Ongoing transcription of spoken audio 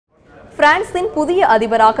பிரான்சின் புதிய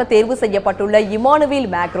அதிபராக தேர்வு செய்யப்பட்டுள்ள இமானுவேல்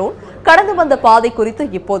மேக்ரோன் கடந்து வந்த பாதை குறித்து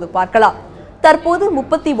இப்போது பார்க்கலாம். தற்போது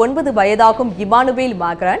 39 வயதாகும் இமானுவேல்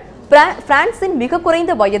மேக்ரான் பிரான்சின் மிக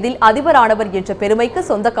குறைந்த வயதில் அதிபரானவர் என்ற பெருமைக்கு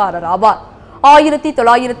சொந்தக்காரர் ஆவார்.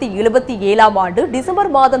 1977ஆம் ஆண்டு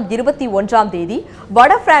டிசம்பர் மாதம் 21ஆம் தேதி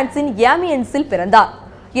வட பிரான்சின் ஏமியன்ஸில் பிறந்தார்.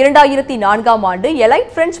 2004ஆம் ஆண்டு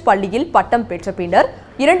எலைட் பிரெஞ்சு பள்ளியில் பட்டம் பெற்ற பின்னர்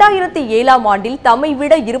 2007ஆம் ஆண்டில் தம்மை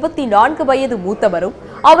விட 24 வயது மூத்தவரும்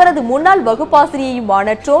அவரது முன்னாள்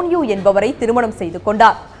வகுப்பாசிரியையுமான ட்ரோன்யூ என்பவரை திருமணம் செய்து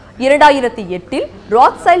கொண்டார். 2008இல்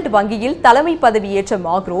ராத்சைல்ட் வங்கியில் தலைமை பதவியேற்ற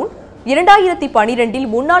மேக்ரோன் 2012இல்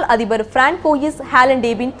முன்னாள் அதிபர் பிரான்கோயிஸ்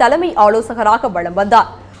ஹாலண்டேவின் தலைமை ஆலோசகராக வலம் வந்தார்.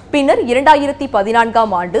 பின்னர்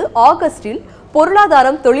 2014ஆம் ஆண்டு ஆகஸ்டில்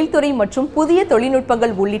பொருளாதாரம், தொழில்துறை மற்றும் புதிய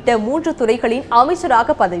தொழில்நுட்பங்கள் உள்ளிட்ட 3 துறைகளின் அமைச்சராக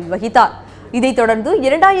பதவி வகித்தார். இதைத் தொடர்ந்து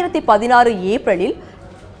 2016 ஏப்ரலில்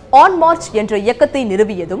ஆன் மார்ச் என்ற இயக்கத்தை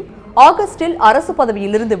நிறுவியதும் ஆகஸ்டில் அரசு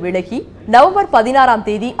பதவியிலிருந்து விலகி நவம்பர் 16ஆம்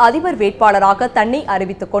தேதி அதிபர் வேட்பாளராக தன்னை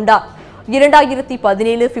அறிவித்துக் கொண்டார்.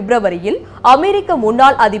 2017 பிப்ரவரியில் அமெரிக்க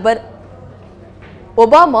முன்னாள் அதிபர்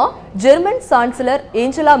Obama, German chancellor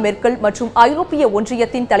Angela Merkel மற்றும் ஐரோப்பிய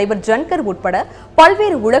ஒன்றியத்தின் தலைவர் ஜன்கர் உட்பட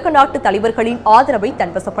பல்வேறு உலக நாட்டு தலைவர்களின் ஆதரவை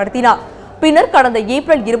தன்வசப்படுத்தினார். பின்னர் கடந்த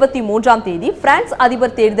ஏப்ரல் 23ஆம் தேதி பிரான்ஸ்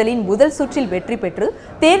அதிபர் தேர்தலின் முதல் சுற்றில் வெற்றி பெற்று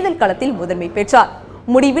தேர்தல் களத்தில் முதன்மை பெற்றார்.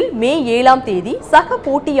 முடிவில் மே 7ஆம் தேதி சக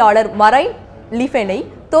போட்டியாளர் மரைன் லிஃபெனை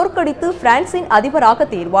தோற்கடித்து பிரான்சின் அதிபராக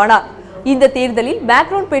தேர்வானார். இந்த தேர்தலில்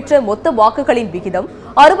மேக்ரோன் பெற்ற மொத்த வாக்குகளின் விகிதம்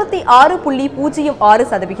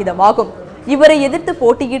 66.06% ஆகும். இவரை எதிர்த்து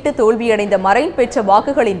போட்டியிட்டு தோல்வியடைந்த மரைன் பெற்ற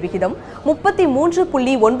வாக்குகளின் விகிதம்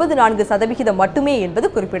 33.94% மட்டுமே என்பது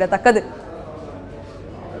குறிப்பிடத்தக்கது.